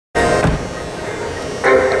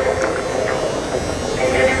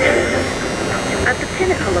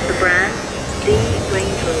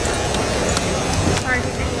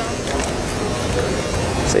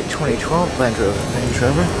2012 Range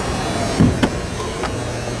Rover.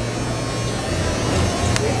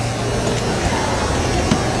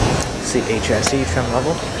 See HSE trim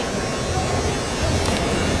level.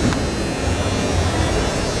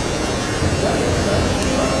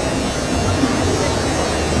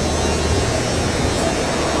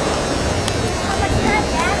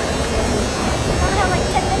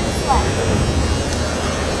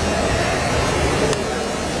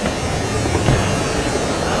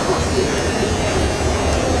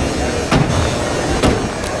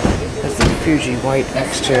 That's the Fuji white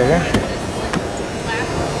exterior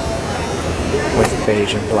with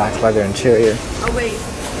beige and black leather interior. Oh wait,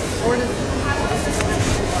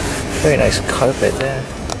 very nice carpet there.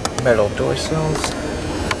 Metal door sills.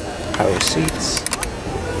 Power seats.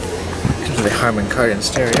 Comes with a Harman Kardon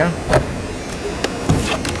stereo.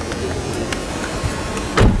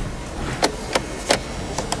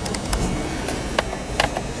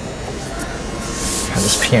 Has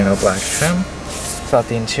this piano black trim throughout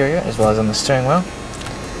the interior as well as on the steering wheel.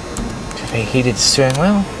 Have a heated steering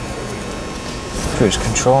wheel. Cruise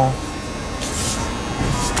control.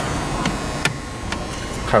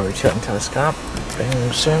 Power tilt and telescope.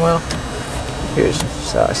 Premium steering wheel. Here's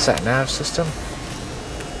a sat nav system.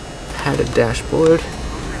 Padded dashboard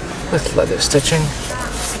with leather stitching.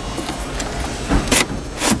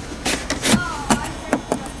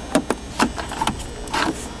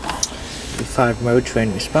 The 5-mode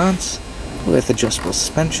train response with adjustable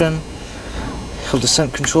suspension, hill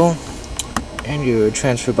descent control, and your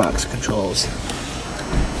transfer box controls.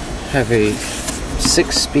 Have a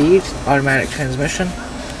 6-speed automatic transmission.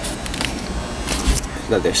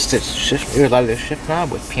 Leather shift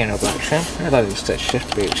knob with piano black trim, and leather stitch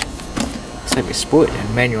shift boot. Let's have your sport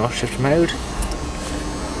and manual shift mode.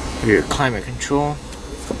 Your climate control.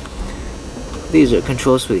 These are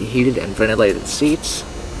controls for the heated and ventilated seats.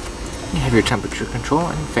 You have your temperature control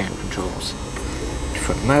and fan controls.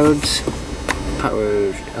 Different modes.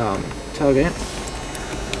 Power tailgate.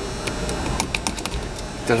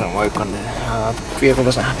 Doesn't work when the vehicle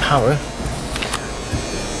doesn't have power.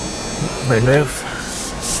 Moonroof.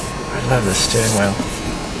 I love the steering wheel.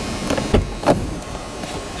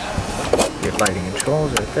 Your lighting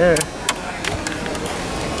controls right there.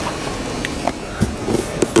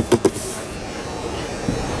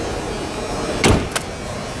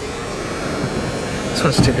 This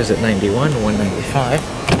one stickers at 91, 195.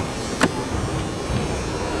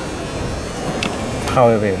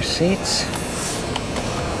 Power rear seats.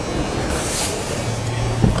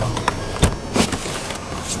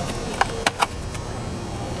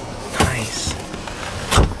 Nice.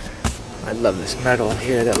 I love this metal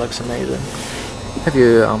here, that looks amazing. Have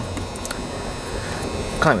your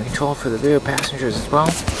climate control for the rear passengers as well.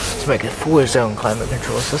 Let's make a 4-zone climate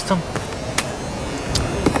control system.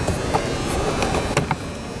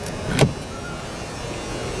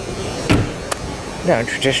 Now in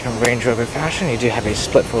traditional Range Rover fashion, you do have a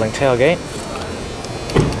split rolling tailgate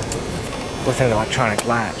with an electronic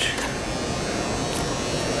latch.